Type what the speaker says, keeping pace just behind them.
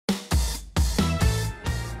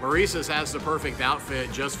Maurices has the perfect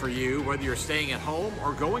outfit just for you, whether you're staying at home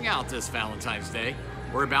or going out this Valentine's Day.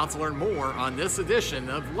 We're about to learn more on this edition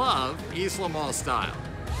of Love Eastland Mall Style.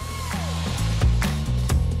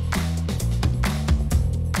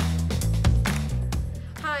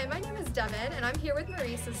 Hi, my name is Devin and I'm here with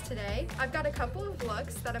Maurices today. I've got a couple of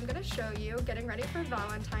looks that I'm going to show you getting ready for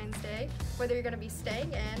Valentine's Day. Whether you're going to be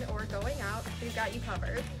staying in or going out, we've got you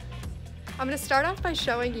covered. I'm going to start off by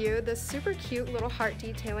showing you this super cute little heart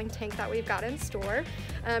detailing tank that we've got in store.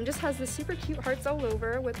 Just has the super cute hearts all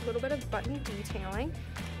over with a little bit of button detailing.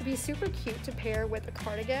 It'd be super cute to pair with a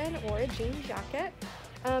cardigan or a jean jacket.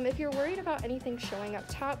 If you're worried about anything showing up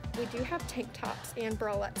top, we do have tank tops and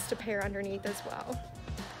bralettes to pair underneath as well.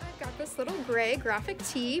 I've got this little gray graphic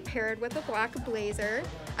tee paired with a black blazer.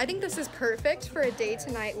 I think this is perfect for a day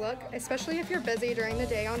to night look, especially if you're busy during the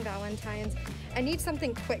day on Valentine's and need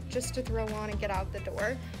something quick just to throw on and get out the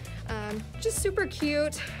door. Just super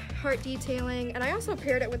cute, heart detailing, and I also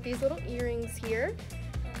paired it with these little earrings here.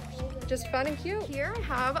 Just fun and cute. Here I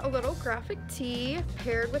have a little graphic tee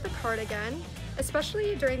paired with a cardigan.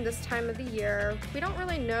 Especially during this time of the year, we don't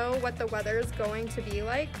really know what the weather is going to be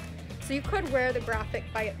like, so you could wear the graphic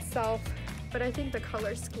by itself, but I think the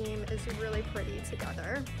color scheme is really pretty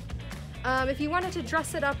together. If you wanted to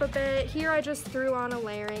dress it up a bit, here I just threw on a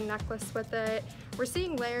layering necklace with it. We're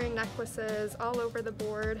seeing layering necklaces all over the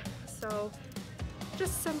board, so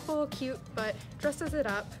just simple, cute, but dresses it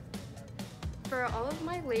up. For all of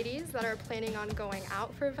my ladies that are planning on going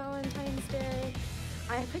out for Valentine's Day,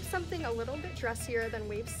 I picked something a little bit dressier than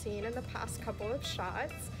we've seen in the past couple of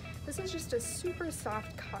shots. This is just a super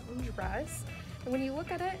soft cotton dress. And when you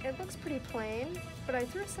look at it, it looks pretty plain, but I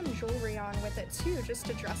threw some jewelry on with it too, just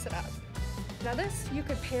to dress it up. Now this you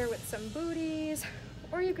could pair with some booties,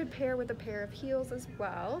 or you could pair with a pair of heels as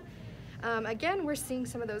well. Again, we're seeing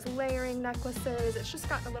some of those layering necklaces. It's just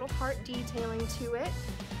got a little heart detailing to it.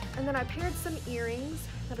 And then I paired some earrings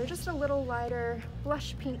that are just a little lighter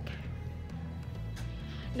blush pink.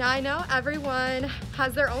 Now I know everyone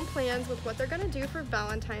has their own plans with what they're gonna do for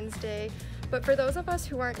Valentine's Day, but for those of us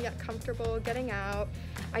who aren't yet comfortable getting out,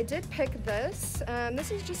 I did pick this.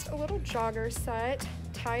 This is just a little jogger set,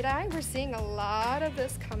 tie-dye. We're seeing a lot of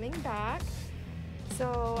this coming back.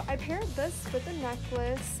 So I paired this with a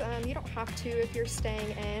necklace. You don't have to if you're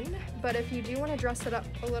staying in, but if you do wanna dress it up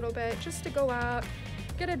a little bit just to go out,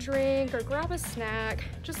 get a drink or grab a snack,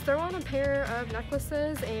 just throw on a pair of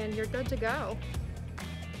necklaces and you're good to go.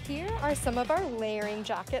 Here are some of our layering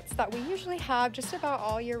jackets that we usually have just about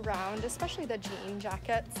all year round, especially the jean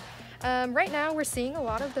jackets. Right now we're seeing a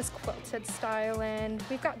lot of this quilted style, and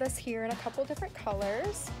we've got this here in a couple different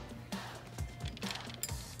colors.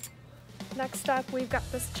 Next up, we've got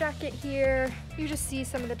this jacket here. You just see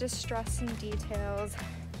some of the distress and details.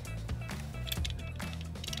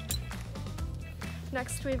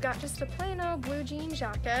 Next, we've got just a plain old blue jean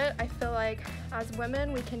jacket. I feel like as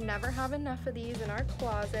women, we can never have enough of these in our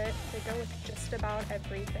closet. They go with just about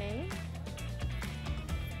everything.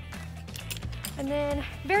 And then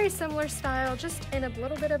very similar style, just in a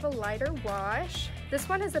little bit of a lighter wash. This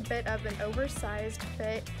one is a bit of an oversized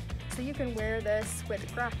fit, so you can wear this with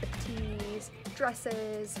graphic tees,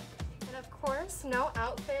 dresses. And of course, no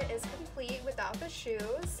outfit is complete without the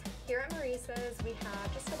shoes. Here at Maurices, we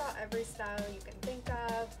have just about every style you can think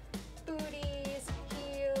of. Booties,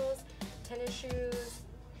 heels, tennis shoes,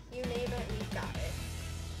 you name it, we've got it.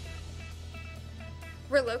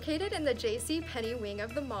 We're located in the JCPenney wing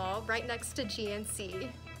of the mall, right next to GNC.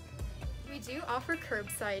 We do offer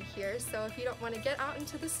curbside here, so if you don't want to get out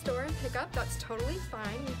into the store and pick up, that's totally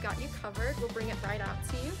fine. We've got you covered. We'll bring it right out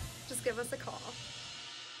to you. Just give us a call.